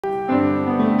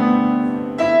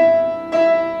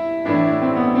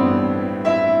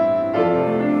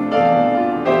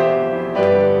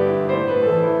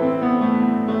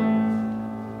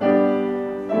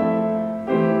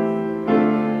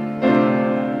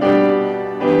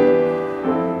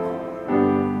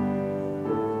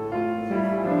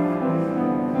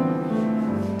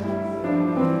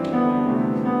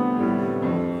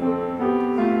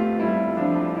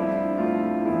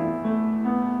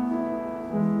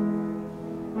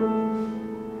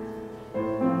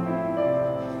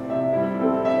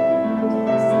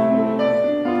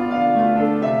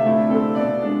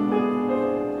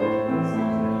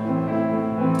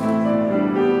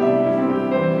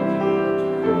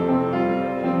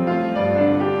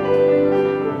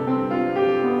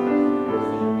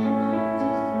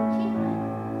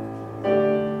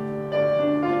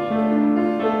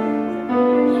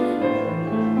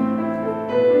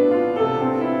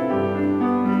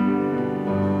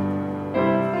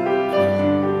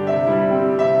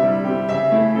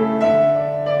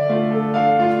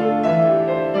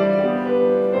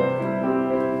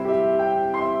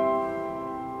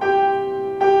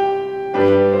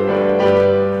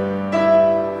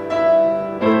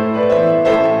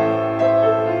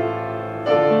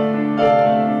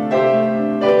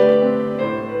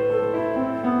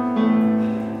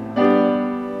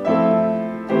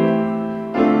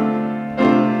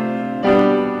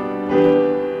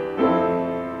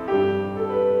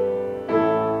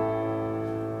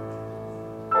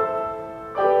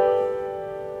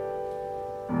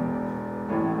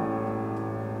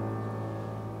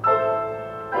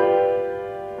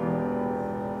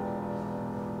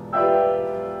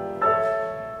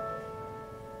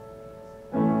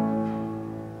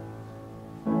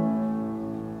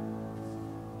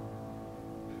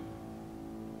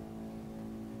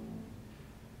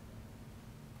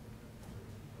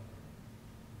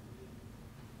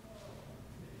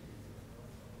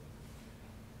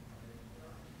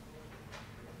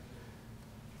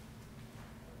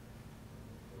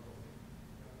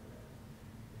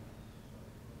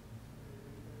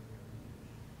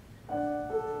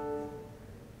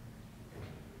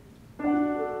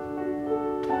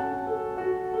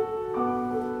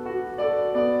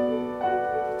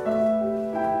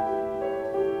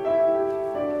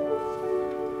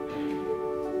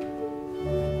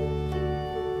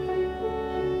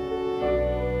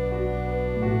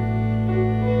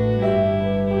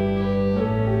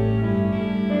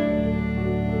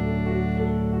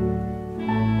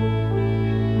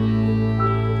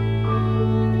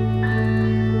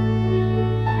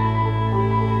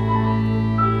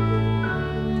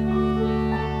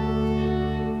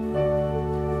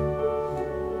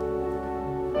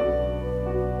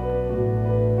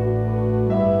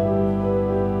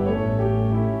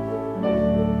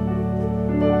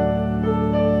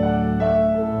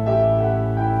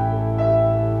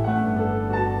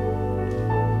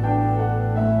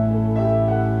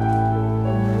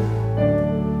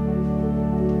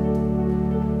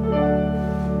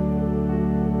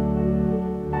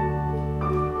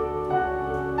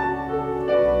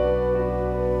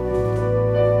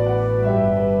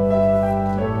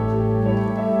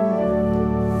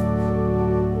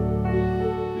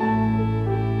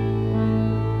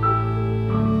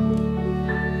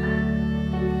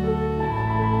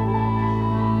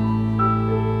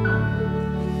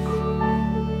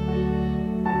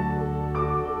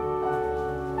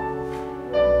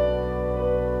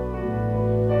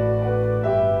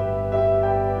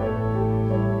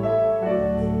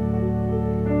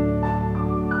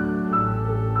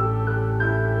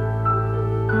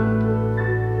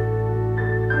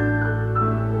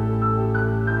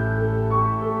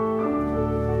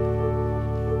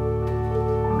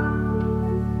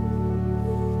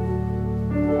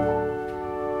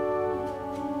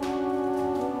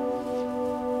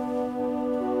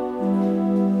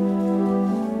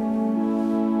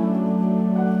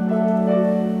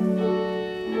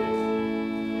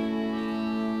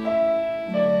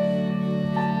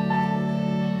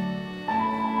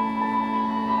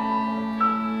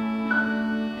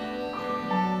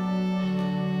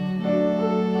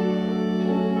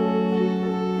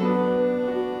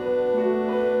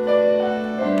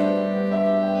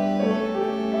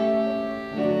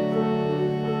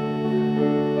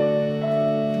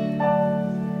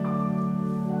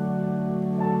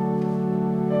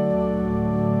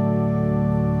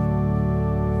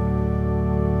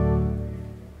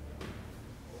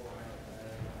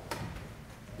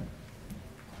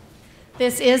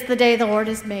This is the day the Lord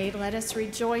has made. Let us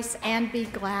rejoice and be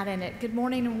glad in it. Good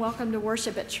morning and welcome to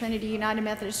worship at Trinity United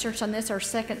Methodist Church on this, our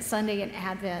second Sunday in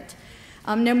Advent.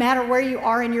 No matter where you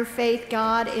are in your faith,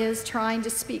 God is trying to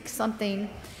speak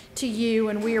something to you,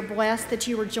 and we are blessed that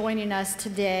you are joining us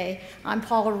today. I'm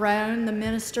Paula Roan, the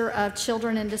Minister of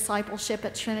Children and Discipleship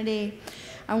at Trinity.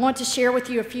 I want to share with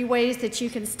you a few ways that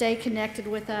you can stay connected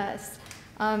with us.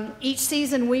 Each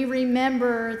season we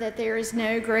remember that there is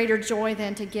no greater joy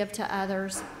than to give to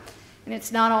others. And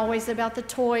it's not always about the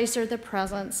toys or the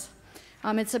presents.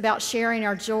 It's about sharing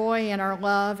our joy and our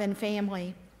love and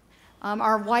family.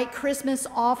 Our White Christmas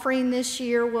offering this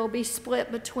year will be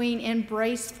split between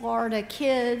Embrace Florida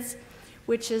Kids,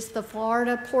 which is the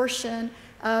Florida portion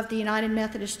of the United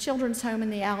Methodist Children's Home in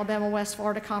the Alabama West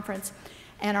Florida Conference,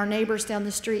 and our neighbors down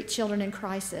the street, Children in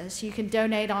Crisis. You can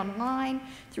donate online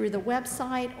through the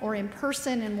website or in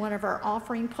person in one of our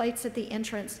offering plates at the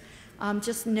entrance.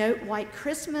 Just note White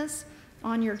Christmas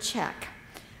on your check.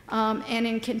 And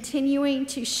in continuing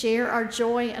to share our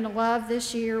joy and love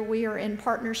this year, we are in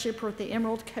partnership with the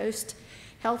Emerald Coast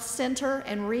Health Center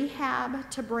and Rehab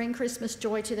to bring Christmas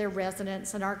joy to their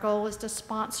residents. And our goal is to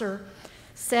sponsor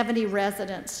 70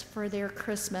 residents for their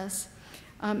Christmas.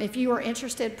 If you are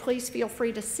interested, please feel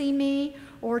free to see me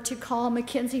or to call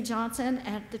Mackenzie Johnson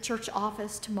at the church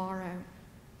office tomorrow.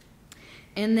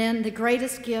 And then the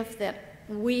greatest gift that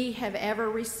we have ever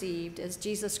received is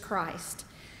Jesus Christ.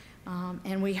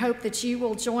 And we hope that you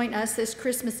will join us this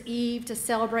Christmas Eve to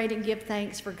celebrate and give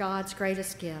thanks for God's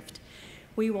greatest gift.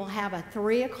 We will have a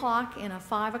 3 o'clock and a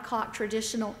 5 o'clock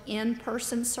traditional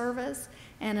in-person service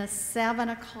and a 7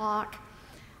 o'clock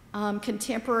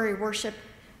contemporary worship.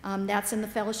 That's in the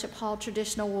Fellowship Hall.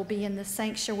 Traditional will be in the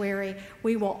sanctuary.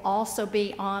 We will also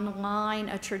be online,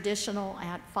 a traditional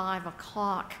at 5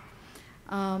 o'clock.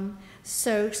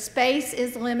 So space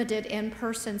is limited in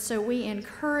person, so we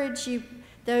encourage you,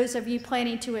 those of you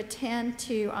planning to attend,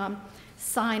 to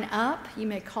sign up. You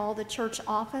may call the church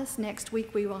office. Next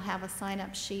week we will have a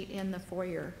sign-up sheet in the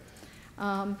foyer.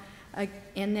 And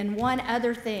then one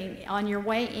other thing, on your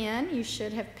way in, you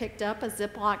should have picked up a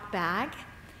Ziploc bag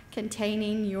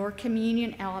containing your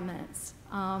communion elements.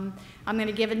 I'm going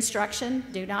to give instruction.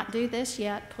 Do not do this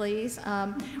yet, please.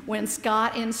 When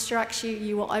Scott instructs you,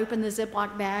 you will open the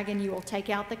Ziploc bag and you will take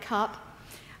out the cup.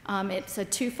 It's a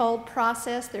twofold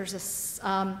process. There's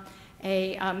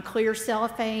a clear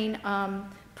cellophane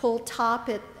pull top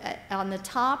on the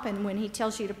top, and when he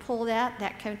tells you to pull that,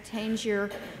 that contains your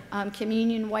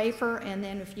communion wafer, and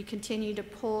then if you continue to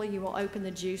pull, you will open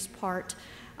the juice part.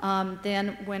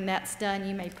 Then when that's done,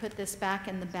 you may put this back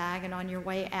in the bag, and on your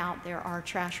way out, there are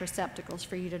trash receptacles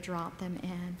for you to drop them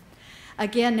in.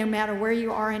 Again, no matter where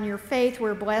you are in your faith,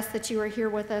 we're blessed that you are here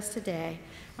with us today.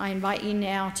 I invite you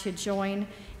now to join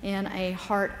in a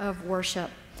heart of worship.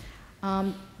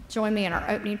 Join me in our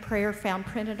opening prayer found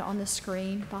printed on the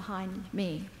screen behind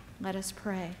me. Let us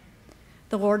pray.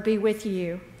 The Lord be with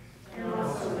you. And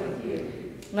also with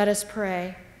you. Let us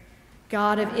pray.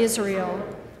 God of Israel,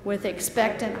 with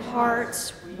expectant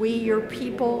hearts, we, your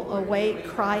people, await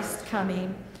Christ's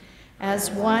coming.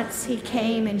 As once he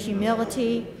came in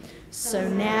humility, so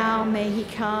now may he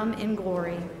come in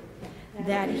glory,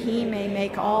 that he may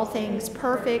make all things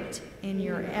perfect in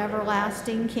your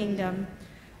everlasting kingdom.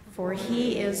 For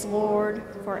he is Lord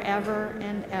forever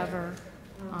and ever.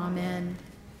 Amen.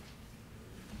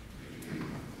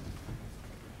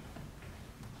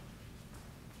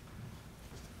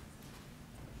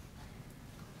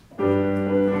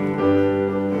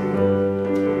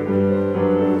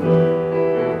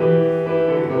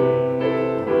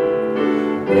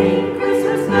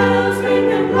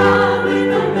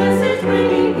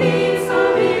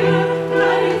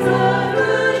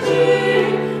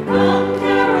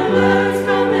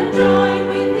 Come and join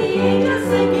with the angels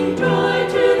singing joy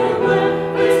to the world.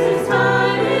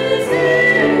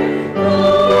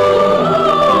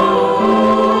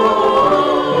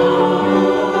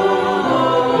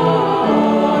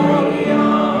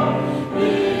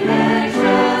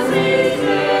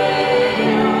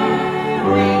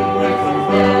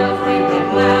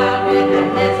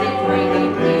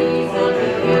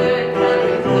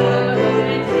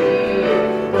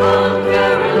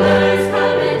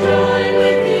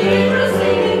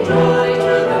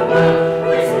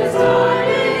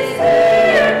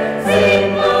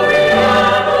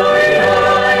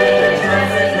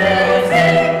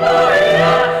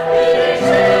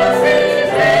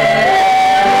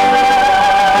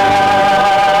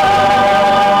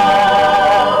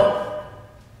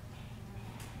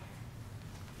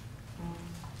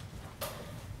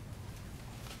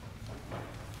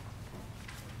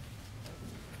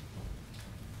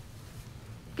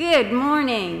 Good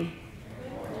morning.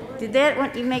 Did that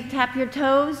want you make tap your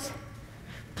toes?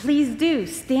 Please do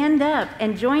stand up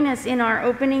and join us in our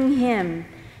opening hymn,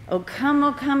 O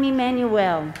Come,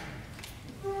 Emmanuel.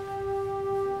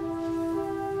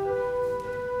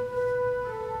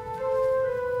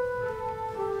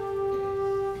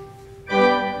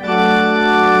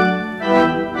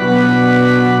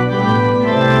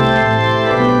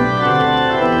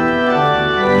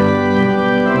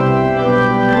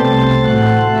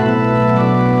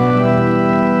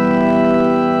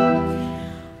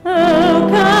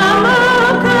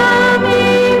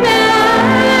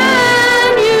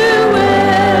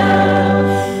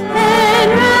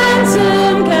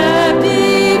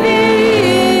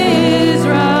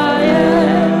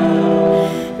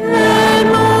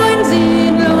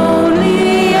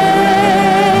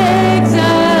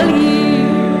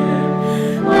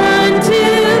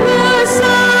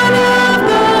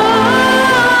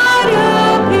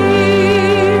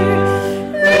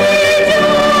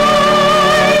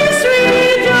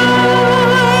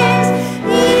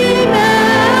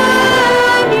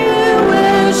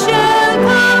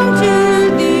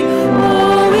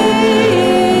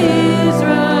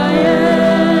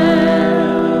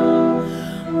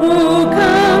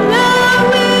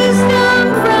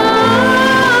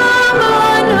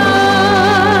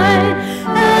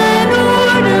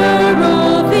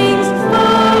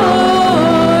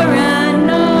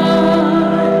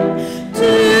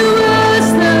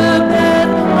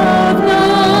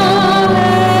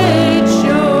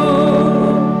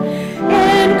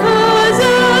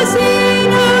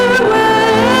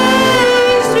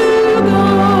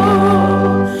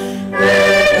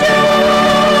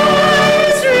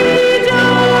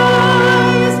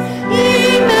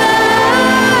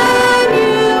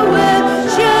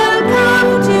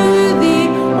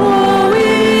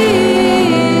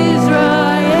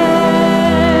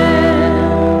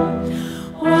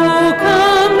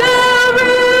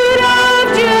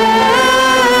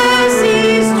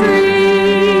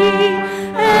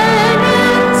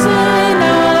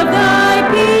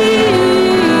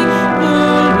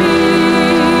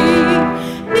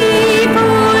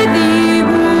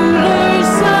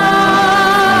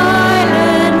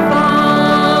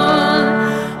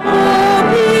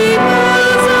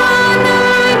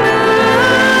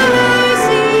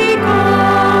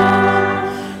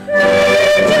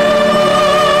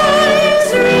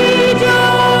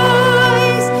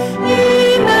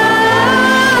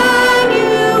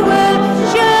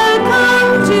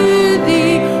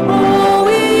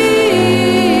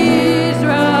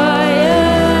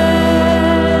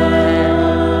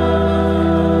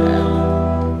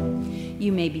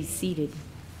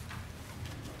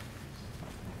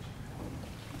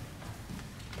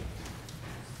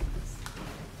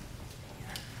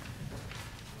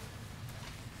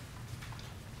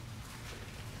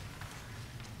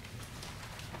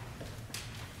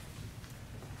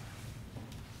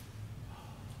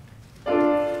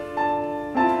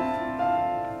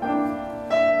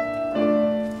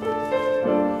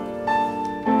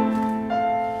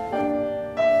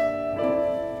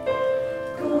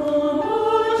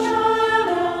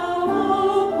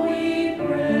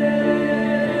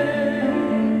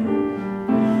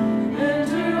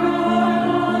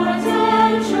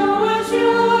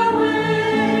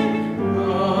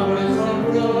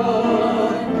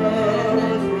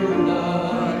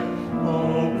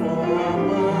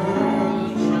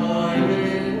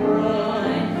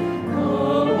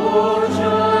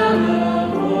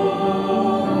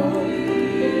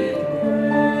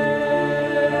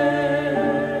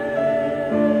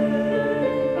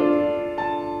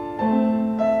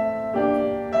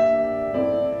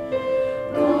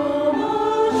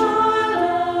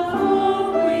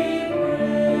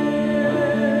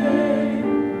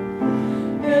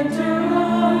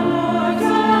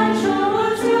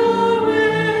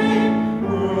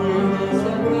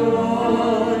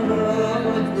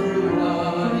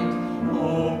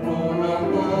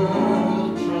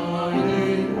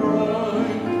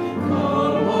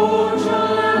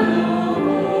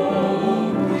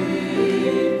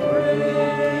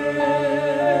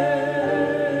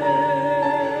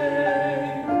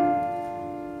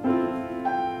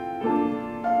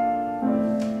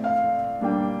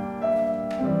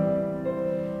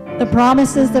 The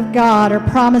promises of God are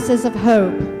promises of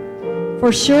hope.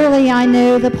 For surely I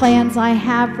know the plans I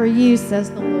have for you, says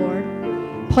the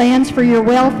Lord, plans for your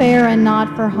welfare and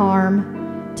not for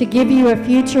harm, to give you a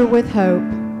future with hope.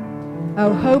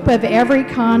 O hope of every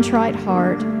contrite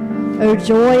heart, O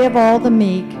joy of all the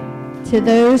meek, to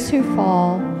those who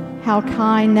fall, how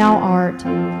kind thou art,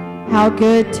 how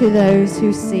good to those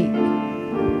who seek.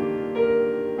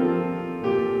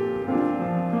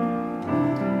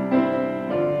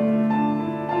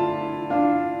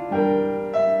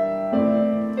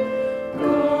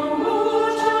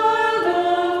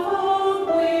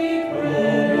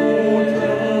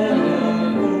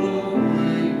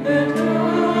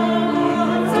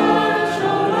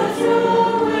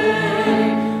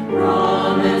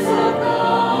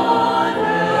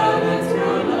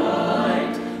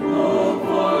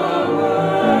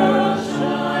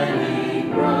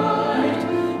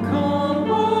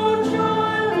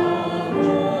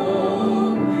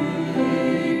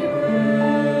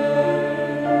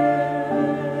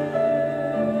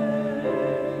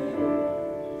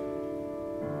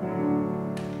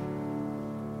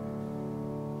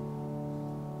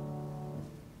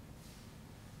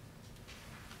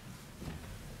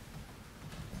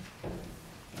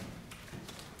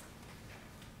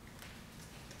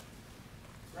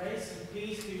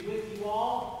 peace be with you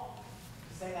all.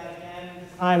 Say that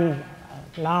again.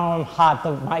 Now I'm hot,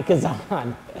 the mic is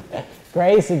on.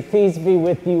 Grace and peace be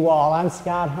with you all. I'm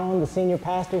Scott Hone, the senior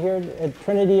pastor here at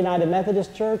Trinity United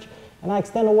Methodist Church, and I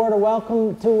extend a word of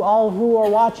welcome to all who are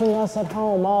watching us at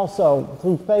home also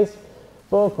through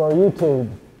Facebook or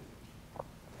YouTube.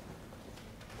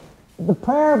 The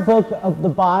prayer book of the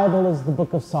Bible is the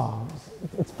book of Psalms.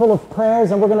 It's full of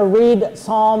prayers, and we're going to read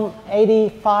Psalm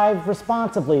 85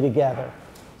 responsively together.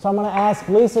 So I'm going to ask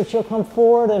Lisa if she'll come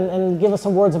forward and give us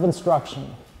some words of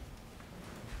instruction.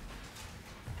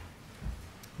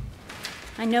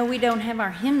 I know we don't have our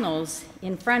hymnals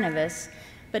in front of us,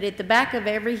 but at the back of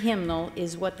every hymnal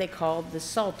is what they call the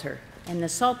Psalter. And the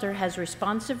Psalter has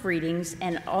responsive readings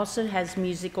and also has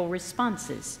musical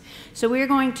responses. So we're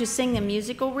going to sing a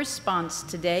musical response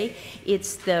today.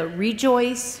 It's the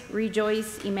Rejoice,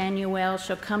 Rejoice, Emmanuel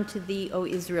shall come to thee, O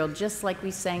Israel, just like we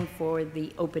sang for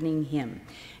the opening hymn.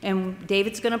 And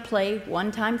David's going to play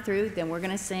one time through, then we're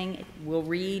going to sing, we'll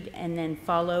read, and then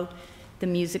follow the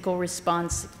musical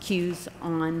response cues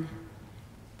on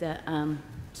the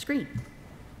screen.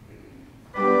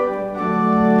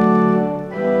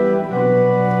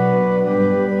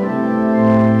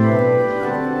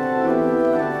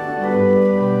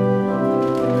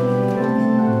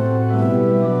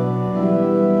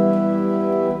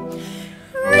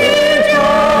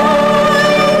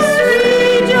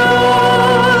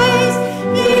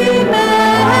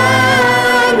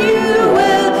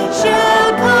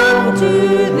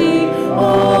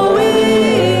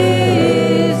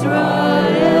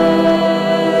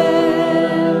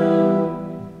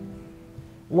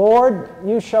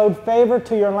 You showed favor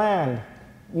to your land.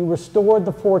 You restored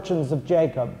the fortunes of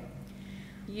Jacob.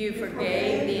 You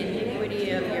forgave the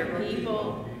iniquity of your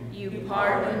people. You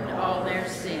pardoned all their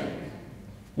sin.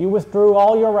 You withdrew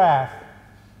all your wrath.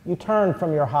 You turned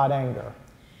from your hot anger.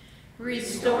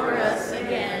 Restore us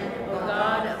again, O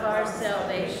God of our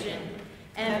salvation,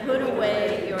 and put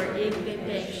away your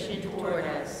indignation toward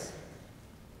us.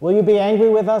 Will you be angry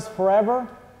with us forever?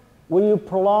 Will you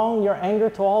prolong your anger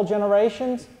to all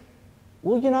generations?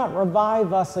 Will you not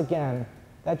revive us again,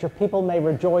 that your people may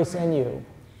rejoice in you?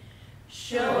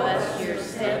 Show us your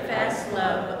steadfast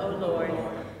love, O Lord,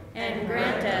 and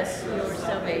grant us your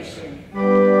salvation.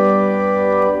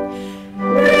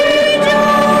 Rejoice,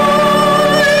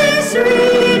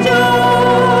 rejoice,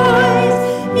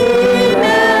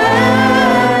 Emmanuel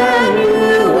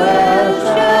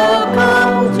shall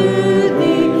come to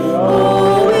thee,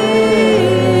 O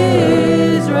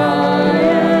Israel.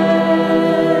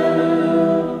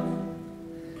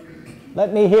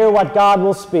 Let me hear what God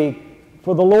will speak,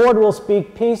 for the Lord will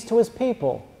speak peace to his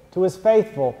people, to his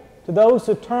faithful, to those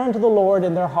who turn to the Lord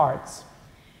in their hearts.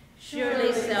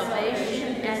 Surely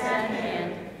salvation is at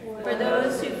hand for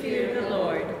those who fear the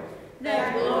Lord,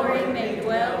 that glory may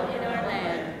dwell in our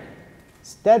land.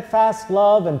 Steadfast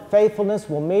love and faithfulness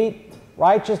will meet,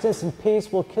 righteousness and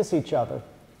peace will kiss each other.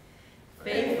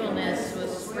 Faithfulness will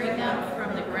spring up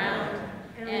from the ground,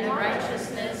 and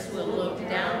righteousness will look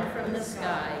down from the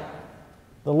sky.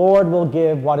 The Lord will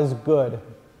give what is good,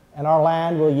 and our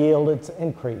land will yield its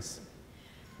increase.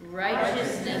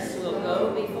 Righteousness will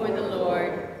go before the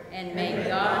Lord, and make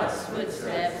God's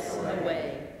footsteps a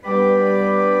way.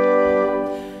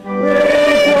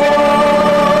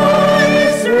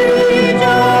 Rejoice, rejoice,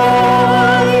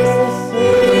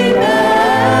 Emmanuel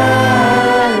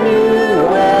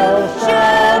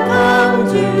shall come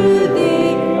to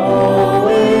thee, O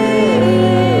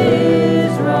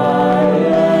Israel.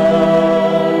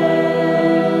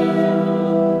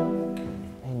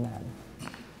 Amen.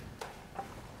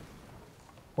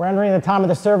 We're entering the time of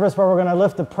the service where we're going to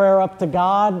lift a prayer up to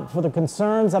God for the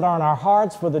concerns that are in our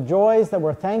hearts, for the joys that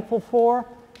we're thankful for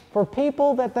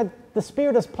people that the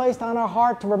Spirit has placed on our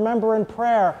heart to remember in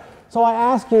prayer. So I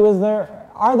ask you,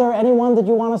 are there anyone that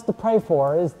you want us to pray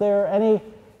for? Is there any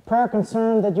prayer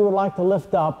concern that you would like to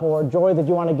lift up or joy that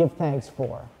you want to give thanks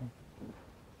for?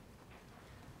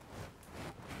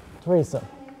 Teresa.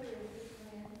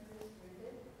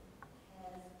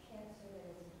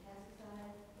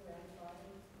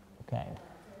 Okay.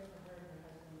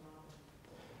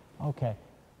 Okay.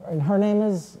 And her name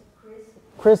is?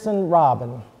 Chris and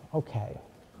Robin. Okay. I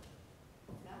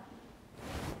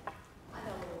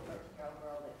know a little 13-year-old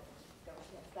girl that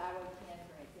she has thyroid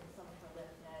cancer and it's in some of her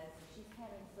lymph nodes. She's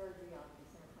having surgery on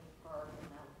December 21st,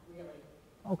 and I really...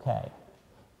 Okay.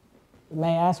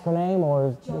 May I ask her name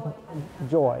or?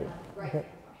 Joy. Okay.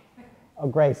 Oh,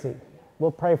 Gracie.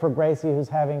 We'll pray for Gracie who's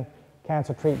having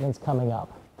cancer treatments coming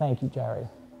up. Thank you, Jerry.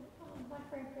 My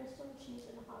friend Crystal, she's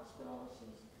in the hospital.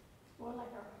 She's for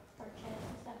like her chest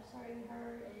and stuff starting to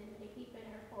hurt, and they keep in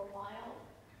her for a while.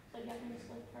 So y'all can just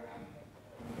lift her up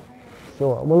in prayer.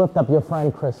 Sure. We'll lift up your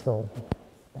friend, Crystal.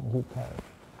 Thank you, Kay.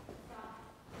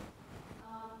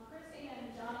 Christina and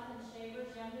Jonathan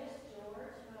Shaver's youngest,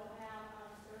 George, will have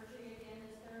surgery again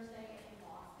this Thursday in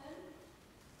Boston.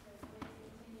 So please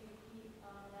continue to keep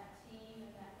that team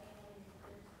and that family in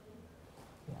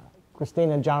prayer.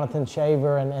 Christina and Jonathan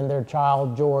Shaver and their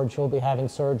child, George, will be having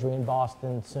surgery in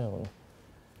Boston soon.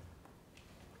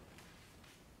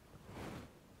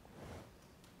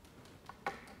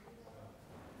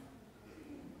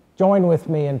 Join with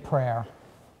me in prayer.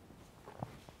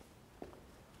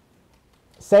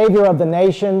 Savior of the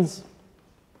nations,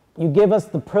 you give us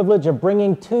the privilege of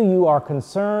bringing to you our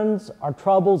concerns, our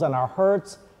troubles, and our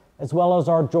hurts, as well as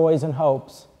our joys and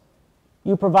hopes.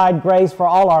 You provide grace for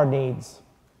all our needs.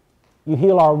 You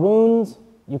heal our wounds,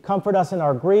 you comfort us in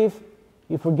our grief,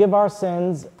 you forgive our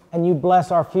sins, and you bless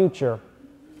our future.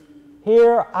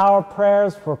 Hear our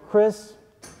prayers for Chris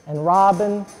and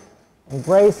Robin and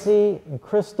Gracie and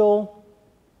Crystal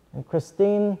and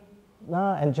Christine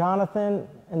and Jonathan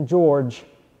and George.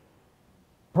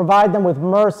 Provide them with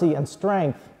mercy and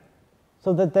strength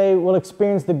so that they will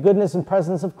experience the goodness and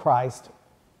presence of Christ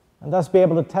and thus be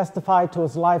able to testify to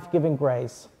his life-giving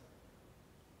grace.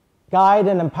 Guide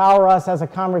and empower us as a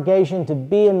congregation to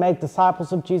be and make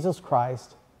disciples of Jesus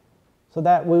Christ so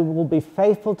that we will be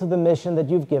faithful to the mission that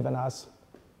you've given us.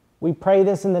 We pray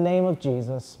this in the name of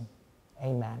Jesus.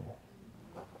 Amen.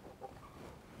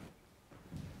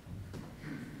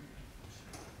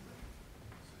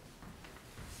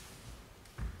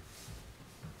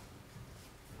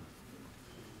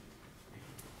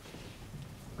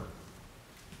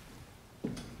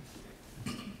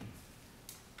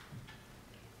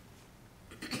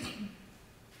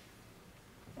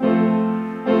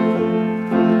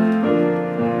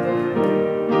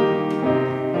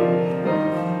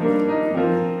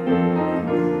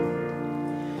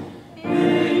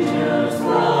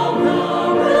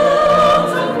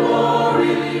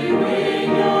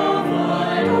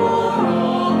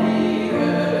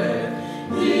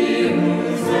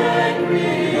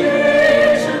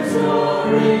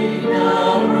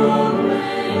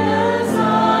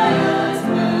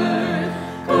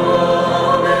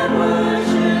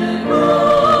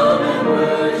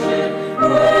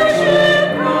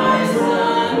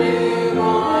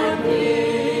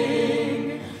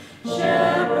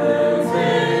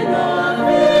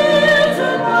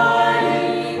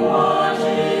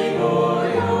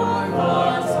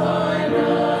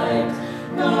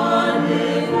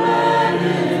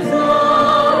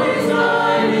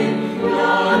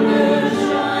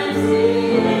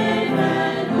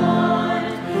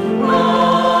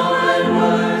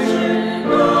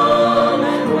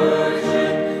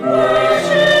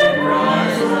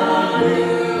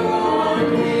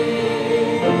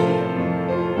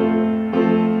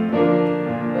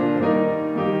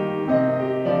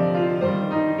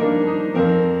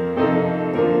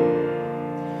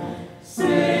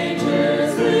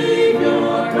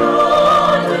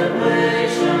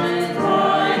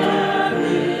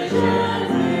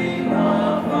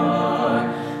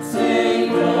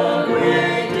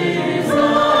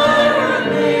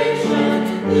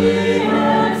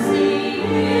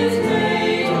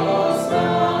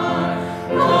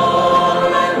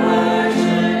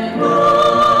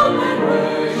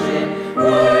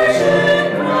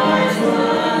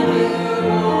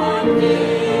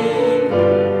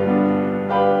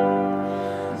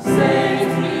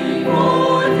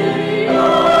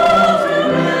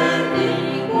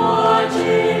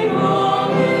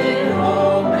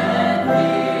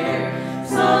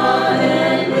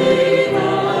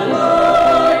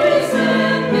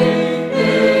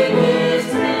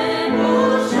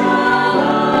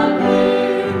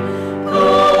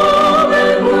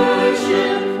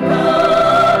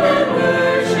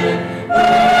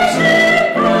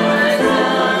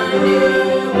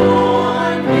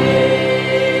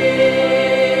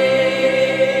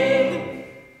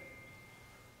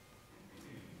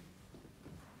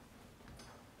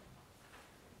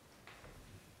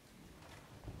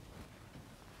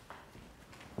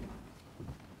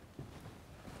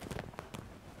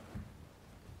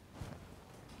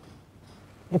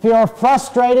 If you are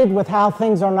frustrated with how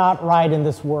things are not right in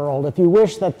this world, if you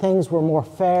wish that things were more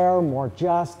fair, more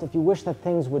just, if you wish that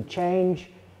things would change,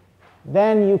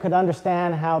 then you could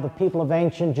understand how the people of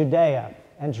ancient Judea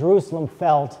and Jerusalem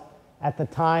felt at the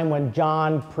time when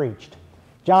John preached.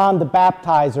 John the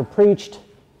Baptizer preached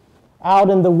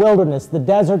out in the wilderness, the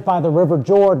desert by the river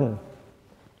Jordan.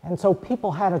 And so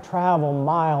people had to travel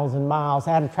miles and miles.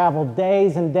 They had to travel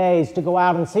days and days to go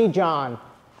out and see John.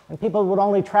 And people would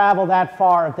only travel that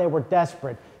far if they were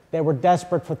desperate. They were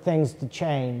desperate for things to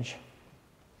change.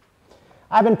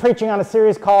 I've been preaching on a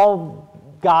series called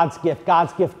God's Gift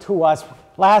to us.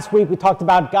 Last week we talked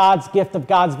about God's gift of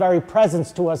God's very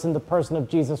presence to us in the person of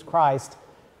Jesus Christ.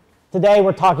 Today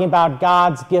we're talking about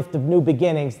God's gift of new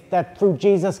beginnings, that through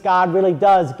Jesus God really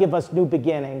does give us new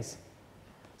beginnings.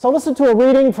 So listen to a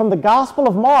reading from the Gospel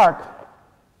of Mark,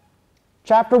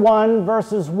 chapter 1,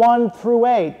 verses 1 through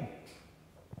 8.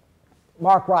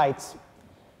 Mark writes,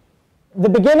 "The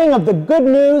beginning of the good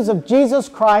news of Jesus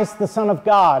Christ, the Son of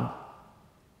God.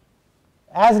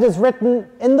 As it is written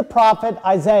in the prophet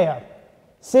Isaiah,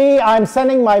 'See, I am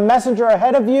sending my messenger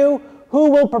ahead of you,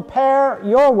 who will prepare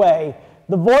your way.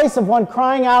 The voice of one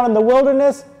crying out in the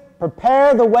wilderness,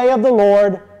 prepare the way of the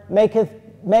Lord, make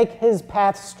his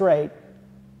path straight.'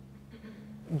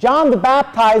 John the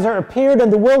Baptizer appeared in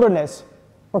the wilderness,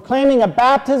 proclaiming a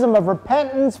baptism of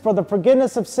repentance for the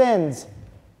forgiveness of sins.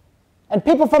 And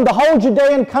people from the whole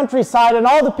Judean countryside and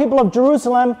all the people of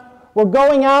Jerusalem were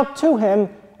going out to him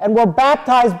and were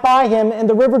baptized by him in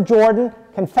the river Jordan,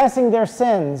 confessing their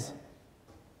sins.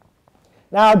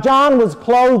 Now John was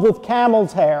clothed with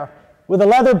camel's hair, with a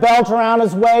leather belt around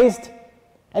his waist,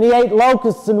 and he ate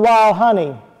locusts and wild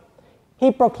honey.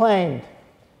 He proclaimed,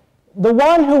 'The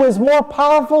one who is more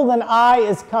powerful than I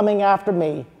is coming after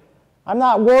me. I'm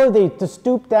not worthy to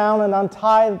stoop down and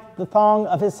untie the thong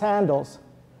of his sandals.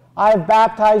 I have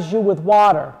baptized you with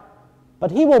water,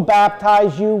 but he will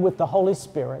baptize you with the Holy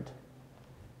Spirit.'"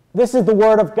 This is the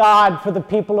word of God for the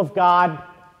people of God.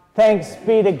 Thanks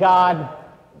be to God.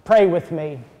 Pray with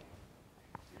me.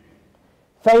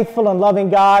 Faithful and loving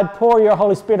God, pour your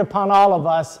Holy Spirit upon all of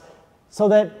us so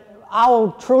that I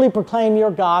will truly proclaim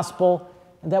your gospel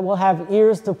and that we'll have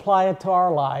ears to apply it to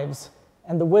our lives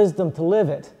and the wisdom to live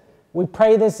it. We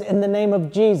pray this in the name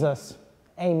of Jesus.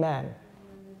 Amen.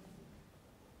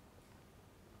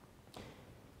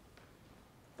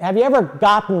 Have you ever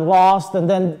gotten lost and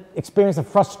then experienced the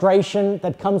frustration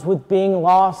that comes with being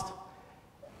lost?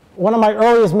 One of my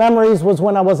earliest memories was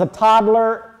when I was a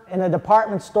toddler in a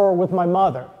department store with my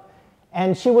mother.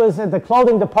 And she was at the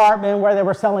clothing department where they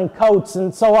were selling coats.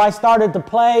 And so I started to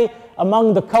play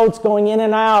among the coats going in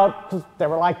and out because they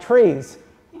were like trees.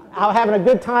 I was having a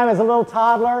good time as a little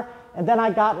toddler, and then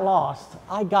I got lost.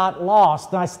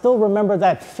 And I still remember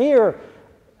that fear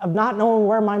of not knowing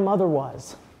where my mother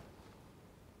was.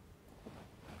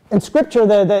 In Scripture,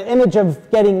 the image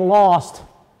of getting lost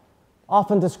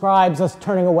often describes us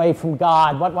turning away from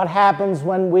God. What happens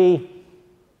when we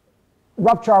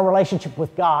rupture our relationship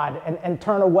with God and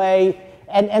turn away.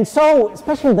 And so,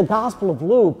 especially in the Gospel of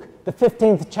Luke, the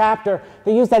 15th chapter,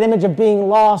 they use that image of being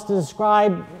lost to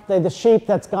describe the sheep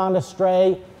that's gone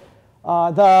astray,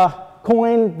 the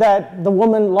coin that the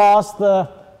woman lost, the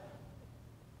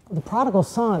prodigal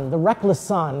son, the reckless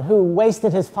son who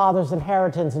wasted his father's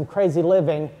inheritance in crazy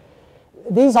living.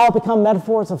 These all become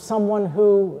metaphors of someone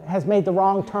who has made the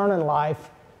wrong turn in life,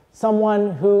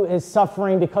 someone who is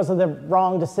suffering because of the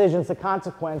wrong decisions, the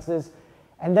consequences.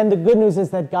 And then the good news is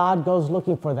that God goes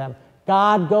looking for them.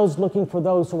 God goes looking for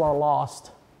those who are lost.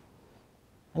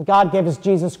 And God gave us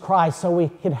Jesus Christ so we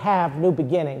could have new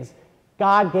beginnings.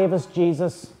 God gave us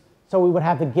Jesus so we would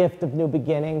have the gift of new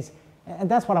beginnings. And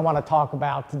that's what I want to talk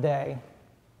about today.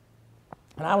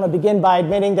 And I want to begin by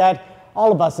admitting that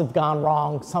all of us have gone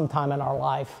wrong sometime in our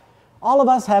life. All of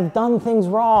us have done things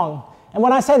wrong. And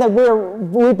when I say that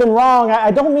we've been wrong,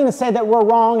 I don't mean to say that we're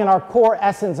wrong in our core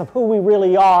essence of who we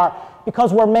really are,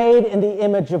 because we're made in the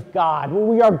image of God.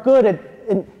 We are good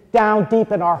down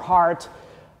deep in our heart.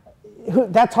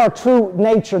 That's our true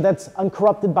nature that's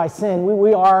uncorrupted by sin.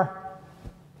 We are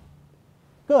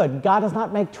good. God does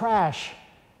not make trash.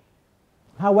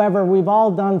 However, we've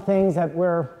all done things that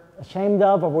we're ashamed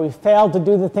of, or we've failed to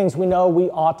do the things we know we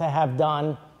ought to have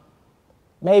done.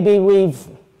 Maybe we've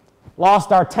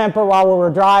lost our temper while we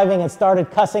were driving and started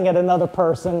cussing at another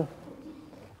person.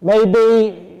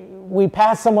 Maybe we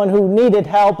passed someone who needed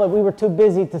help, but we were too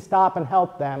busy to stop and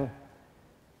help them.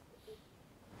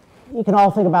 You can all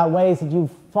think about ways that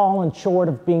you've fallen short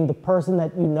of being the person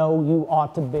that you know you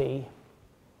ought to be.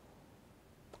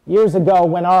 Years ago,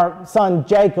 when our son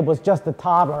Jacob was just a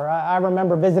toddler, I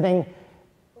remember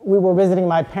we were visiting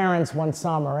my parents one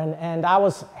summer, and I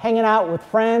was hanging out with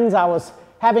friends. I was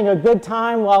having a good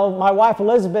time while my wife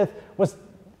Elizabeth was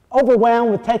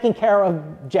overwhelmed with taking care of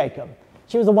Jacob.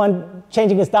 She was the one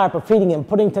changing his diaper, feeding him,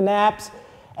 putting him to naps.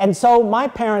 And so my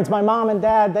parents, my mom and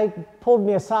dad, they pulled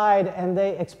me aside and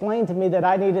they explained to me that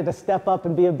I needed to step up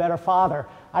and be a better father.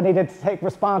 I needed to take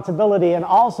responsibility and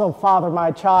also father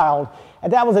my child.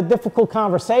 And that was a difficult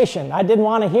conversation. I didn't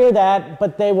want to hear that,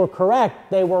 but they were correct.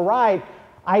 They were right.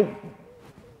 I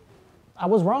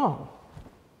was wrong.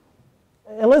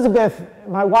 Elizabeth,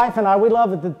 my wife, and I, we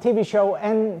love the TV show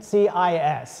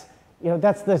NCIS.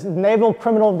 That's the Naval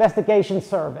Criminal Investigation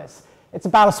Service. It's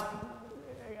about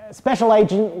a Special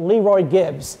Agent Leroy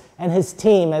Gibbs and his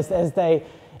team as they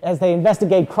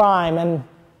investigate crime. And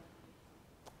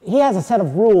he has a set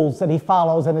of rules that he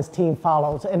follows and his team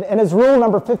follows. And his rule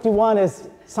number 51 is,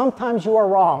 sometimes you are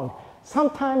wrong.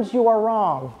 Sometimes you are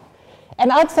wrong.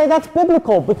 And I'd say that's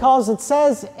biblical because it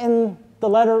says in the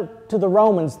letter to the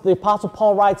Romans, the Apostle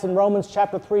Paul writes in Romans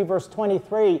chapter 3, verse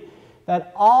 23,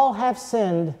 that all have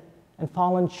sinned and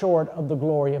fallen short of the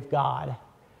glory of God.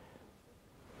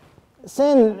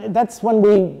 Sin, that's when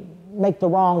we make the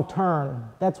wrong turn.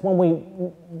 That's when we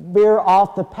veer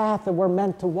off the path that we're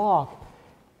meant to walk.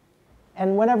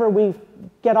 And whenever we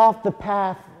get off the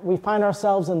path, we find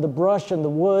ourselves in the brush and the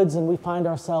woods, and we find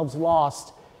ourselves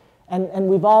lost. And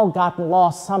we've all gotten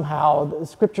lost somehow. The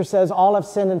Scripture says all have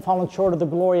sinned and fallen short of the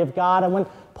glory of God. And when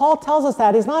Paul tells us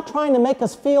that, he's not trying to make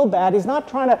us feel bad. He's not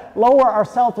trying to lower our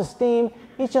self-esteem.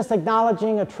 He's just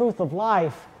acknowledging a truth of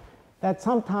life, that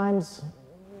sometimes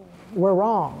we're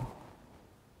wrong.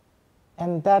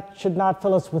 And that should not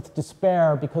fill us with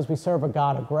despair, because we serve a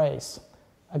God of grace,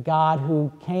 a God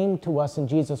who came to us in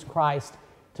Jesus Christ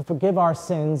to forgive our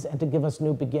sins and to give us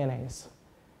new beginnings.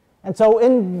 And so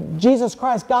in Jesus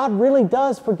Christ, God really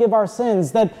does forgive our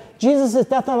sins, that Jesus'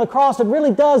 death on the cross, it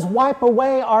really does wipe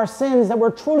away our sins, that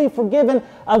we're truly forgiven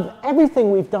of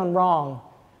everything we've done wrong.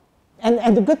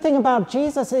 And the good thing about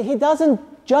Jesus is he doesn't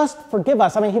just forgive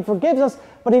us. I mean, he forgives us,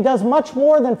 but he does much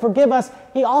more than forgive us.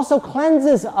 He also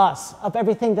cleanses us of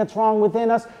everything that's wrong within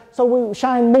us, so we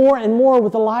shine more and more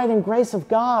with the light and grace of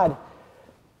God.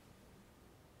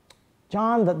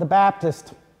 John the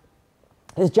Baptist,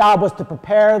 his job was to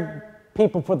prepare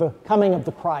people for the coming of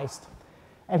the Christ.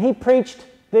 And he preached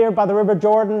there by the River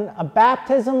Jordan a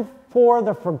baptism for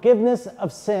the forgiveness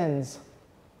of sins,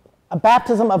 a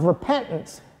baptism of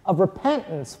repentance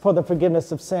for the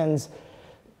forgiveness of sins.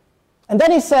 And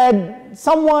then he said,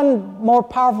 someone more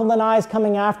powerful than I is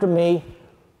coming after me,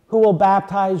 who will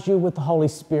baptize you with the Holy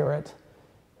Spirit.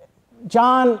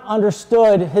 John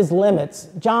understood his limits.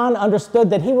 John understood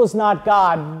that he was not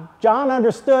God. John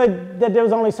understood that there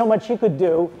was only so much he could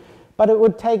do, but it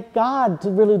would take God to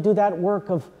really do that work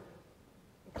of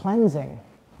cleansing,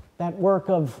 that work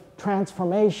of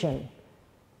transformation.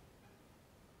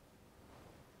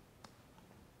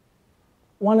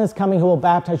 One is coming who will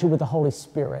baptize you with the Holy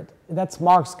Spirit. That's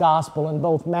Mark's gospel. In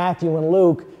both Matthew and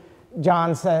Luke,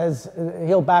 John says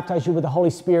he'll baptize you with the Holy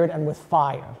Spirit and with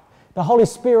fire. The Holy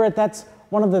Spirit, that's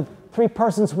one of the three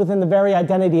persons within the very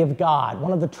identity of God,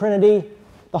 one of the Trinity.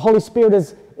 The Holy Spirit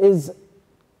is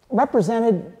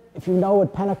represented, if you know,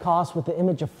 at Pentecost with the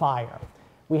image of fire.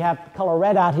 We have the color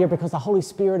red out here because the Holy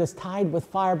Spirit is tied with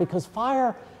fire, because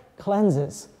fire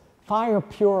cleanses, fire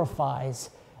purifies.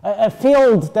 A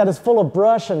field that is full of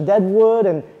brush and dead wood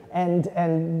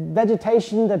and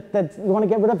vegetation that you want to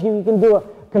get rid of, you can do a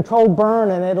controlled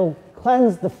burn and it'll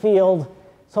cleanse the field,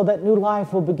 so that new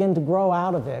life will begin to grow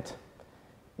out of it.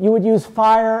 You would use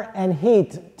fire and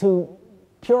heat to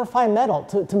purify metal,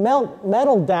 to melt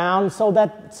metal down so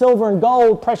that silver and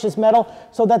gold, precious metal,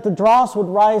 so that the dross would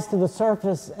rise to the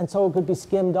surface and so it could be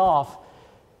skimmed off.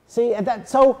 See,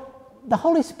 so the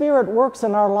Holy Spirit works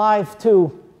in our life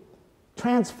to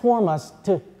transform us,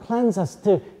 to cleanse us,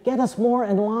 to get us more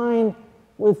in line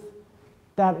with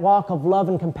that walk of love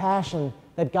and compassion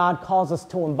that God calls us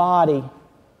to embody.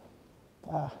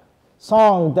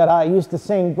 Song that I used to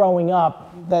sing growing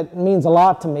up that means a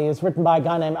lot to me is written by a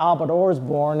guy named Albert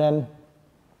Osborne, and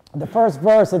the first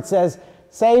verse, it says,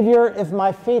 Savior, if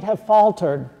my feet have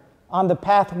faltered on the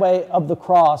pathway of the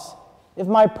cross, if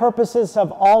my purposes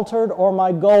have altered or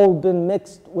my goal been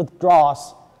mixed with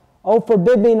dross, oh,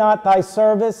 forbid me not thy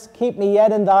service, keep me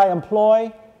yet in thy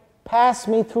employ, pass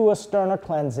me through a sterner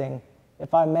cleansing,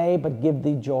 if I may but give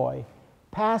thee joy.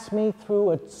 Pass me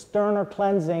through a sterner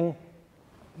cleansing,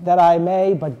 that I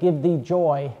may but give thee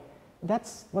joy.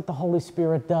 That's what the Holy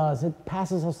Spirit does. It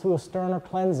passes us through a sterner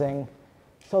cleansing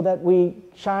so that we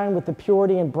shine with the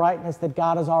purity and brightness that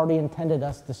God has already intended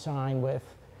us to shine with.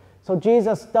 So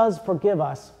Jesus does forgive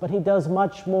us, but he does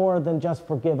much more than just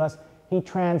forgive us. He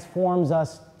transforms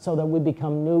us so that we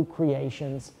become new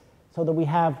creations, so that we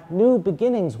have new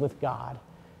beginnings with God.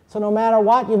 So no matter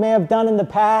what you may have done in the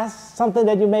past, something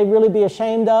that you may really be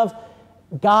ashamed of,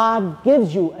 God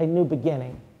gives you a new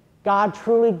beginning. God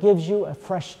truly gives you a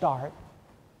fresh start.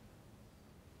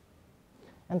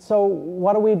 And so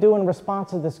what do we do in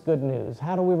response to this good news?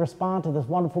 How do we respond to this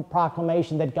wonderful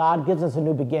proclamation that God gives us a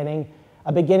new beginning,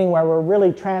 a beginning where we're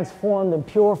really transformed and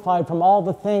purified from all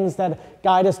the things that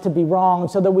guide us to be wrong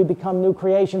so that we become new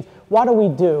creations? What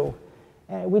do?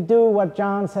 We do what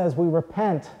John says, we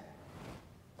repent.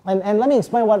 And let me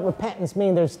explain what repentance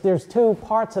means. There's two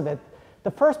parts of it.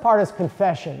 The first part is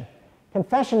confession.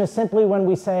 Confession is simply when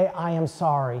we say, I am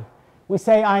sorry. We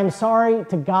say, I am sorry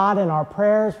to God in our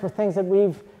prayers for things that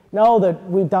we know that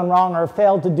we've done wrong or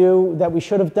failed to do that we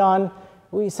should have done.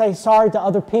 We say sorry to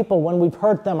other people when we've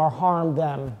hurt them or harmed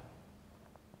them.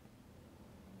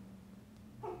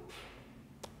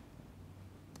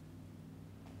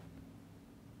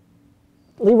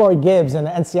 Leroy Gibbs in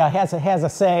the NCI has a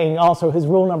saying also, his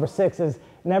rule number 6 is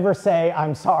never say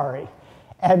I'm sorry.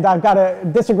 And I've got to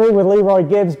disagree with Leroy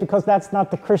Gibbs because that's not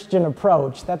the Christian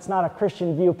approach. That's not a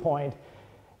Christian viewpoint.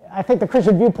 I think the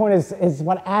Christian viewpoint is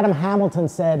what Adam Hamilton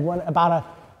said about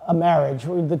a marriage.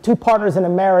 The two partners in a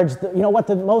marriage, you know what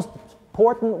the most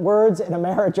important words in a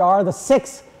marriage are? The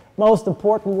 6 most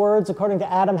important words, according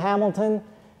to Adam Hamilton.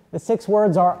 The 6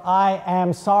 words are, I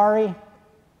am sorry,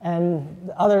 and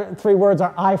the other 3 words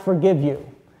are, I forgive you.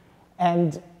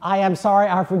 And I am sorry,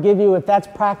 I forgive you. If that's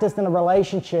practiced in a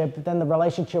relationship, then the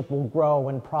relationship will grow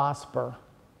and prosper.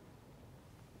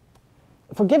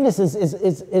 Forgiveness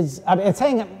it's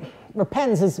saying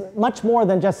repentance is much more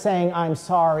than just saying I'm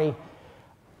sorry.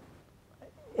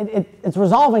 It's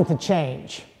resolving to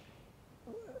change.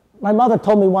 My mother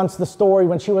told me once the story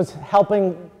when she was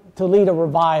helping to lead a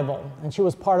revival, and she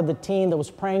was part of the team that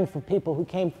was praying for people who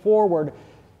came forward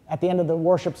at the end of the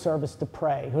worship service to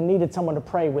pray, who needed someone to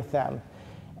pray with them.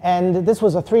 And this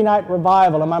was a 3-night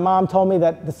revival, and my mom told me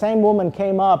that the same woman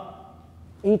came up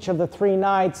each of the 3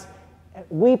 nights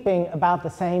weeping about the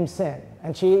same sin.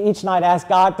 And she each night asked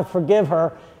God to forgive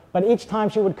her, but each time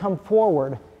she would come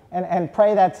forward and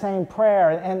pray that same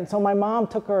prayer. And so my mom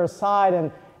took her aside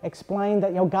and explained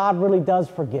that, God really does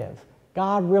forgive.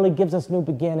 God really gives us new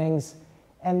beginnings,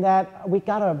 and that we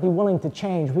got to be willing to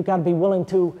change. We've got to be willing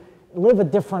to live a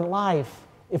different life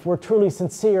if we're truly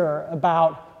sincere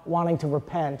about wanting to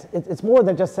repent. It's more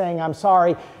than just saying I'm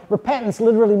sorry. Repentance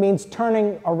literally means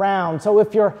turning around. So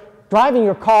if you're driving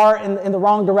your car in the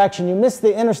wrong direction, you miss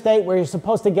the interstate where you're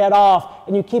supposed to get off,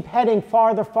 and you keep heading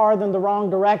farther in the wrong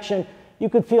direction, you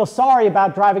could feel sorry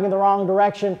about driving in the wrong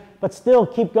direction, but still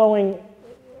keep going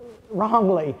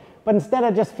wrongly. But instead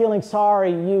of just feeling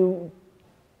sorry, you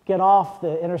get off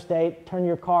the interstate, turn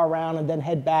your car around, and then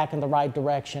head back in the right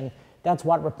direction. That's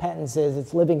what repentance is.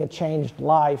 It's living a changed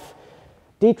life.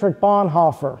 Dietrich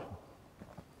Bonhoeffer,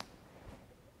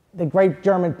 the great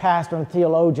German pastor and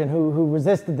theologian who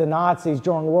resisted the Nazis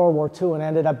during World War II and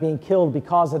ended up being killed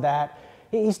because of that,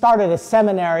 he started a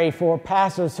seminary for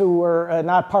pastors who were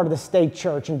not part of the state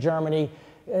church in Germany,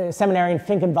 a seminary in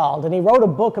Finkenwald. And he wrote a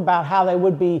book about how they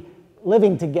would be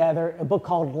living together, a book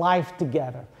called Life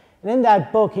Together. And in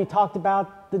that book, he talked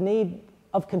about the need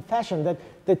of confession, that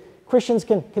Christians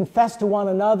can confess to one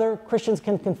another, Christians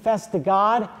can confess to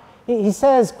God. He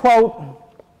says, quote,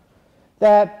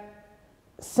 that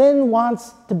sin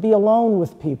wants to be alone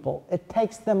with people. It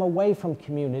takes them away from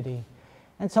community.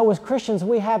 And so as Christians,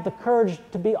 we have the courage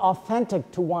to be authentic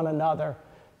to one another,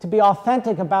 to be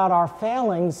authentic about our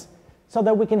failings so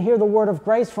that we can hear the word of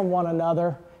grace from one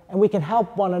another and we can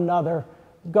help one another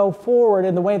go forward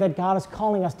in the way that God is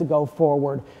calling us to go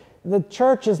forward. The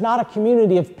church is not a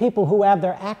community of people who have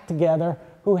their act together,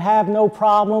 who have no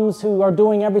problems, who are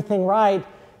doing everything right.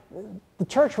 The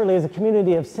church really is a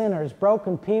community of sinners,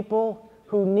 broken people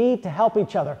who need to help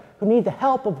each other, who need the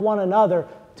help of one another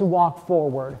to walk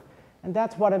forward. And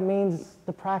that's what it means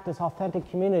to practice authentic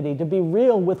community, to be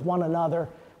real with one another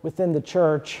within the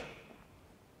church.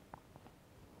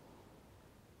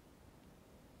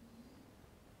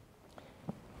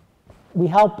 We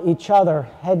help each other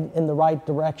head in the right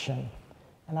direction.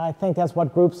 And I think that's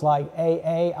what groups like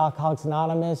AA, Alcoholics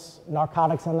Anonymous,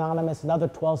 Narcotics Anonymous, and other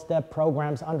 12-step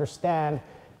programs understand,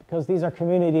 because these are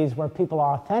communities where people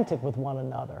are authentic with one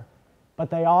another, but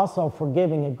they also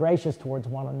forgiving and gracious towards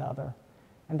one another.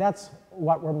 And that's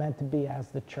what we're meant to be as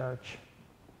the church.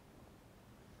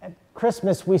 At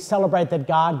Christmas, we celebrate that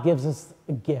God gives us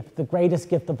a gift, the greatest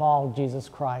gift of all, Jesus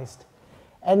Christ.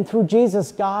 And through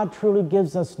Jesus, God truly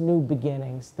gives us new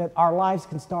beginnings, that our lives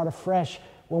can start afresh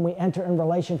when we enter in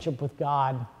relationship with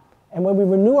God, and when we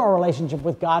renew our relationship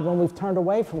with God when we've turned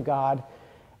away from God.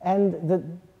 And the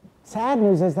sad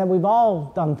news is that we've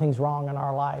all done things wrong in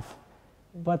our life.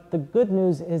 But the good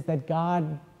news is that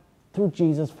God, through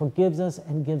Jesus, forgives us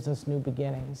and gives us new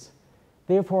beginnings.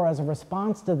 Therefore, as a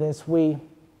response to this, we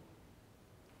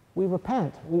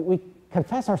repent. We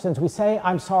confess our sins. We say,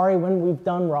 I'm sorry when we've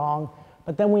done wrong,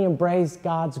 but then we embrace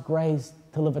God's grace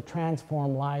to live a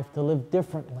transformed life, to live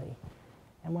differently.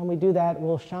 And when we do that,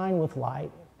 we'll shine with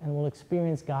light, and we'll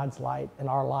experience God's light in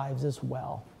our lives as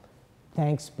well.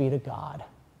 Thanks be to God.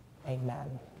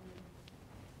 Amen.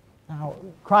 Now,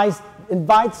 Christ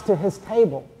invites to his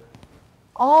table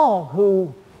all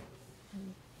who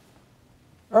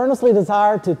earnestly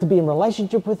desire to be in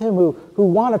relationship with him, who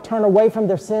want to turn away from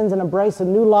their sins and embrace a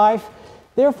new life.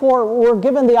 Therefore, we're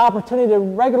given the opportunity to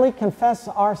regularly confess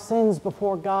our sins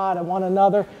before God and one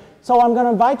another. So I'm going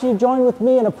to invite you to join with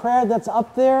me in a prayer that's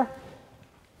up there.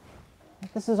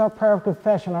 This is our prayer of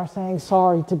confession, our saying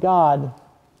sorry to God.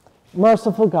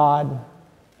 Merciful God,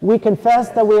 we confess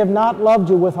that we have not loved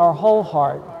you with our whole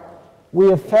heart. We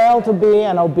have failed to be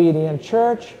an obedient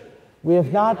church. We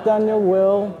have not done your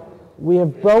will. We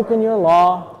have broken your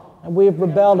law, and we have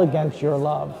rebelled against your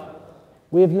love.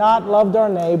 We have not loved our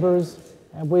neighbors,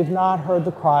 and we have not heard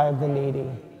the cry of the needy.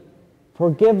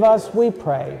 Forgive us, we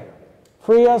pray.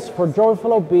 Free us for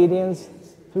joyful obedience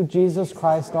through Jesus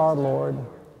Christ our Lord.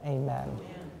 Amen.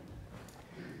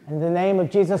 In the name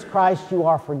of Jesus Christ, you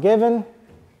are forgiven.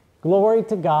 Glory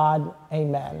to God.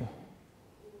 Amen.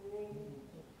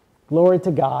 Glory to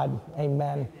God.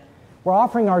 Amen. We're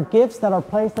offering our gifts that are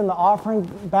placed in the offering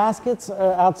baskets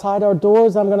outside our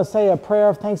doors. I'm going to say a prayer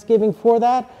of thanksgiving for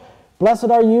that.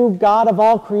 Blessed are you, God of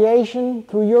all creation.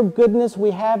 Through your goodness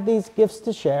we have these gifts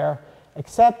to share.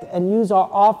 Accept and use our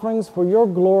offerings for your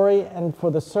glory and for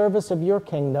the service of your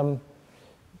kingdom.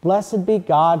 Blessed be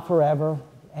God forever.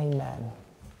 Amen.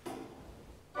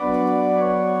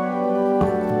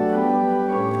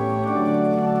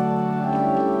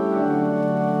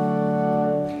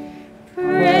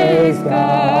 Praise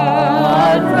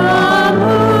God from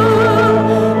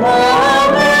whom all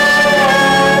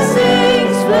blessings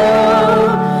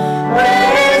flow.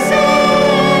 Praise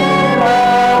Him,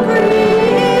 all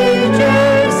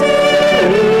creatures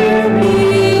here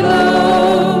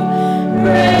below.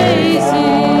 Praise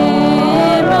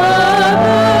Him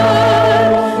above,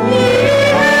 ye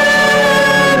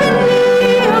heavenly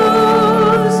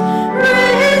hosts.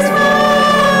 Praise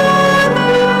Father,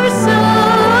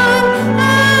 Son,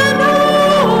 and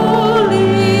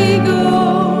Holy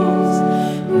Ghost.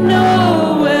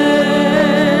 Noel,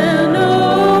 Noel,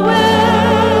 Noel,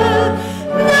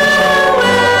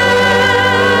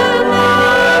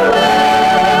 Noel.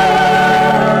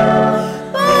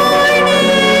 Born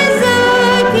is the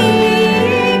King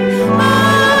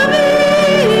of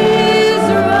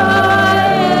Israel.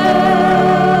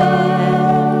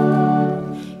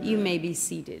 You may be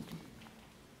seated.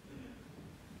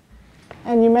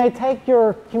 And you may take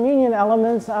your communion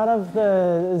elements out of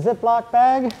the Ziploc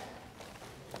bag.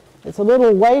 It's a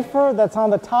little wafer that's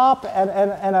on the top and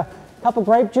a cup of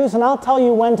grape juice, and I'll tell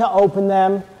you when to open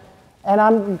them. And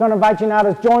I'm going to invite you now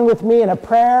to join with me in a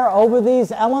prayer over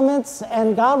these elements,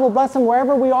 and God will bless them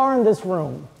wherever we are in this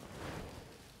room.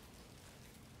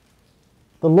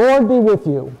 The Lord be with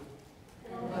you.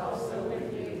 And also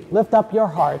with you. Lift up your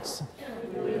hearts.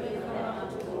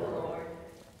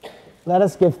 Let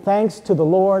us give thanks to the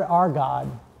Lord our God.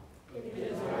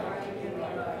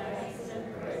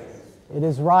 It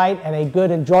is right and a good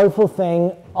and joyful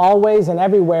thing, always and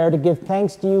everywhere, to give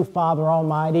thanks to you, Father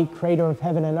Almighty, Creator of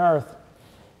heaven and earth.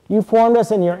 You formed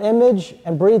us in your image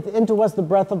and breathed into us the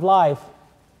breath of life.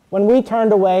 When we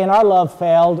turned away and our love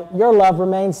failed, your love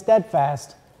remained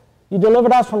steadfast. You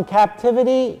delivered us from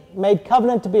captivity, made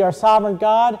covenant to be our sovereign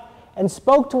God, and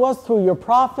spoke to us through your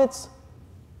prophets,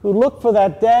 who look for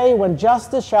that day when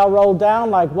justice shall roll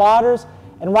down like waters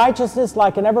and righteousness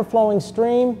like an ever-flowing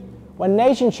stream, when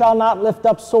nation shall not lift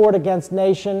up sword against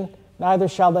nation, neither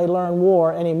shall they learn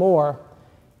war anymore.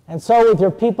 And so with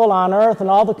your people on earth and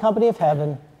all the company of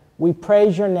heaven, we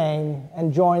praise your name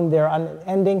and join their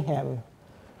unending hymn.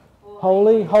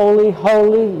 Holy, holy,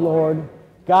 holy Lord,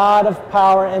 God of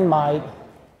power and might,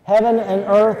 heaven and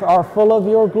earth are full of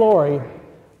your glory.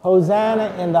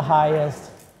 Hosanna in the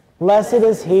highest. Blessed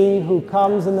is he who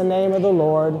comes in the name of the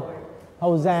Lord.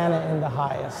 Hosanna in the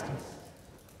highest.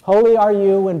 Holy are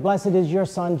you, and blessed is your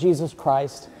Son, Jesus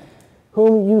Christ,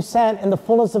 whom you sent in the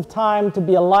fullness of time to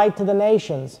be a light to the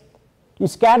nations. You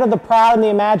scatter the proud in the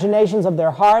imaginations of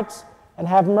their hearts, and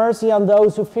have mercy on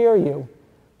those who fear you,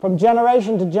 from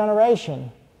generation to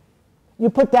generation. You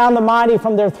put down the mighty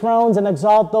from their thrones and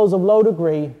exalt those of low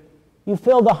degree. You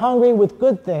fill the hungry with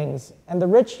good things, and the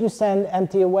rich you send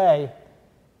empty away.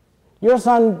 Your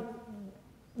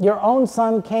own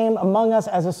Son came among us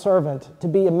as a servant to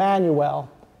be Emmanuel,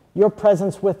 your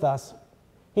presence with us.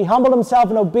 He humbled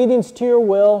himself in obedience to your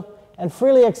will and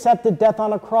freely accepted death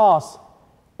on a cross.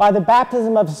 By the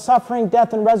baptism of suffering,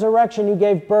 death, and resurrection, you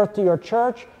gave birth to your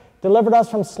church, delivered us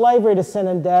from slavery to sin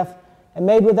and death, and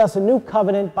made with us a new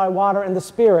covenant by water and the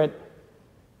Spirit.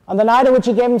 On the night in which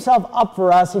he gave himself up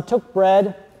for us, he took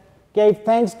bread, gave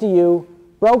thanks to you,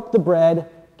 broke the bread,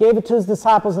 gave it to his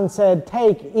disciples, and said,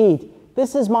 "Take, eat.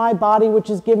 This is my body which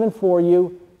is given for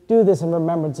you. Do this in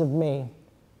remembrance of me."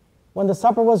 When the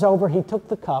supper was over, he took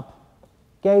the cup,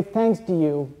 gave thanks to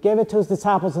you, gave it to his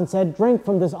disciples, and said, "Drink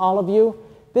from this, all of you.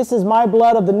 This is my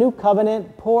blood of the new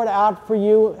covenant, poured out for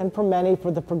you and for many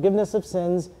for the forgiveness of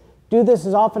sins. Do this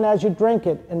as often as you drink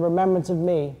it in remembrance of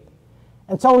me."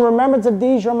 And so in remembrance of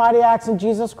these, your mighty acts in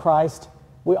Jesus Christ,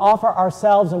 we offer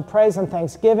ourselves in praise and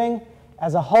thanksgiving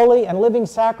as a holy and living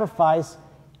sacrifice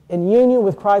in union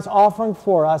with Christ's offering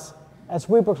for us as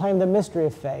we proclaim the mystery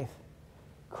of faith.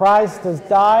 Christ has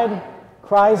died,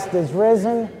 Christ is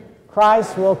risen,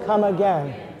 Christ will come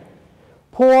again.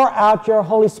 Pour out your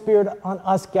Holy Spirit on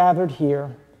us gathered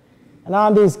here, and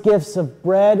on these gifts of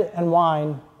bread and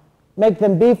wine. Make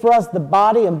them be for us the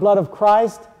body and blood of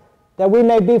Christ, that we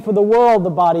may be for the world the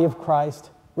body of Christ,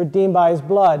 redeemed by his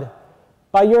blood.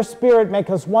 By your Spirit, make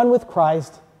us one with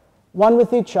Christ, one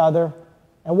with each other,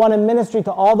 and one in ministry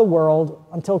to all the world,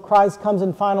 until Christ comes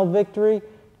in final victory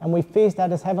and we feast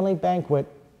at his heavenly banquet.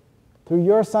 Through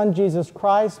your Son, Jesus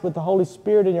Christ, with the Holy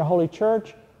Spirit in your holy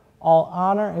church, all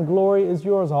honor and glory is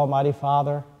yours, Almighty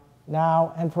Father,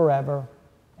 now and forever.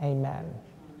 Amen.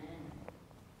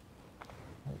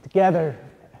 Together,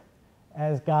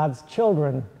 as God's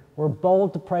children, we're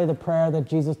bold to pray the prayer that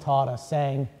Jesus taught us,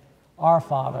 saying, "Our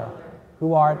Father,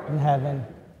 who art in heaven,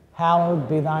 hallowed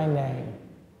be thy name.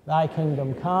 Thy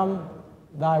kingdom come,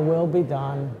 thy will be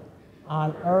done,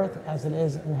 on earth as it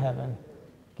is in heaven.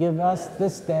 Give us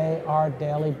this day our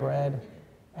daily bread,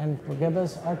 and forgive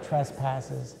us our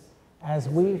trespasses, as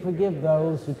we forgive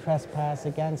those who trespass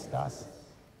against us.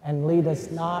 And lead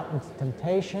us not into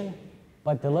temptation,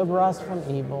 but deliver us from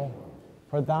evil.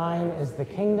 For thine is the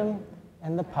kingdom,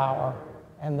 and the power,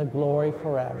 and the glory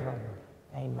forever.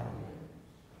 Amen."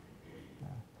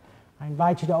 I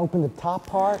invite you to open the top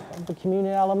part of the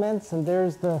communion elements, and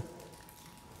there's the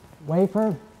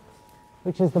wafer,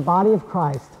 which is the body of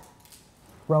Christ,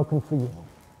 broken for you.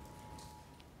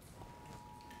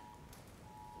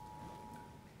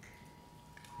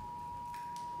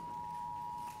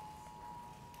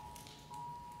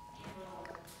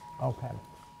 Okay.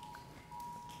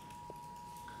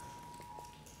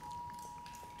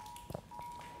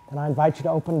 And I invite you to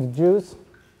open the juice,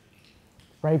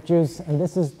 grape juice, and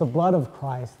this is the blood of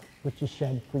Christ, which is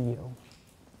shed for you.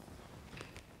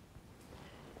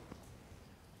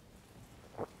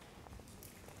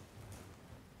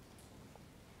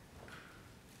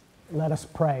 Let us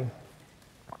pray.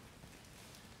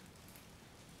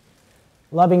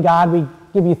 Loving God, we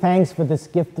give you thanks for this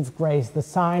gift of grace, the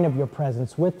sign of your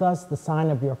presence with us, the sign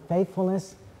of your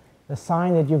faithfulness, the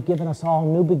sign that you've given us all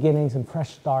new beginnings and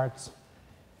fresh starts.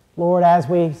 Lord, as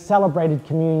we celebrated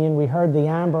communion, we heard the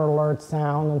Amber Alert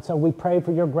sound, and so we pray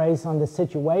for your grace on this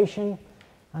situation,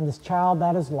 on this child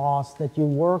that is lost, that you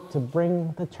work to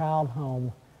bring the child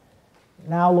home.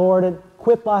 Now, Lord,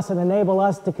 equip us and enable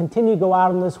us to continue to go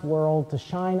out in this world to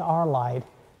shine our light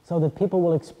so that people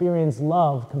will experience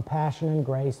love, compassion, and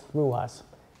grace through us.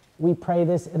 We pray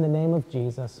this in the name of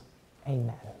Jesus.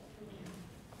 Amen.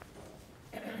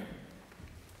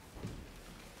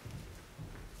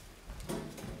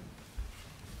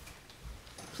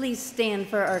 Please stand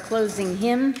for our closing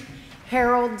hymn,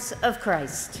 Heralds of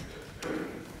Christ.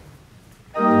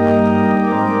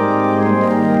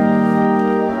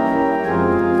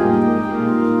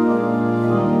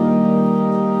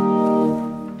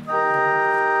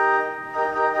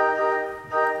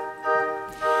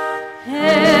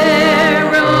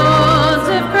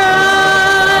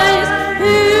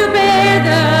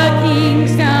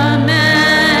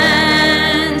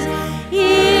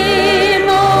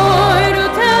 Immortal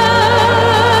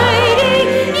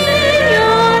tidings in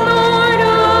your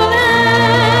mortal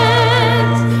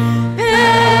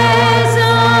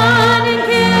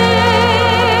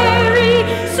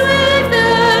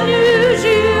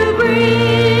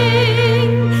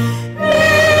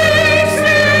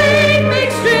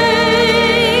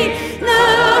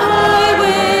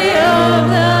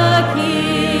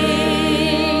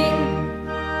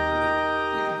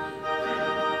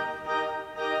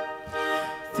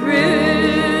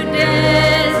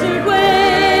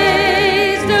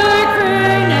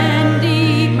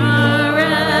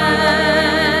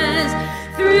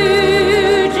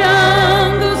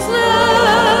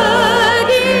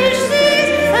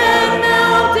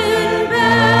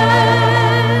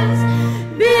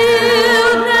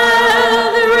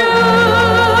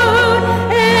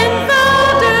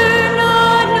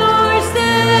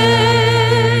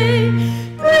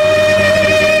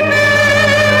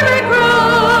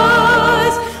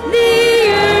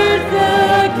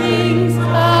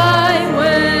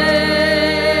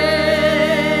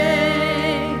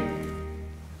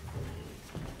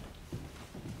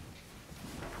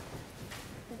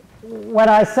when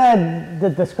I said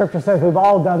that the scripture says we've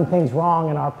all done things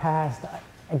wrong in our past,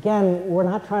 again, we're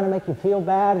not trying to make you feel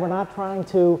bad. We're not trying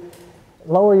to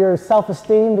lower your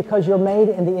self-esteem, because you're made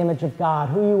in the image of God.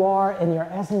 Who you are in your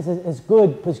essence is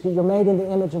good, because you're made in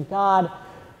the image of God.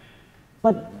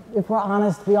 But if we're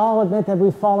honest, we all admit that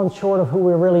we've fallen short of who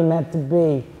we're really meant to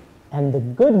be. And the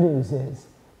good news is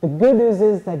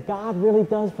that God really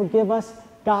does forgive us.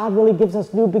 God really gives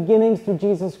us new beginnings through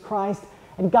Jesus Christ.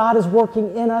 And God is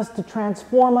working in us to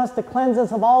transform us, to cleanse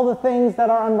us of all the things that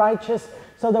are unrighteous,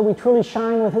 so that we truly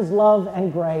shine with His love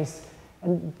and grace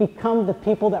and become the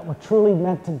people that we're truly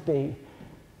meant to be.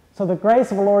 So the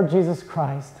grace of the Lord Jesus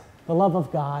Christ, the love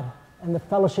of God, and the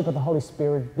fellowship of the Holy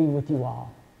Spirit be with you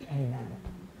all. Amen.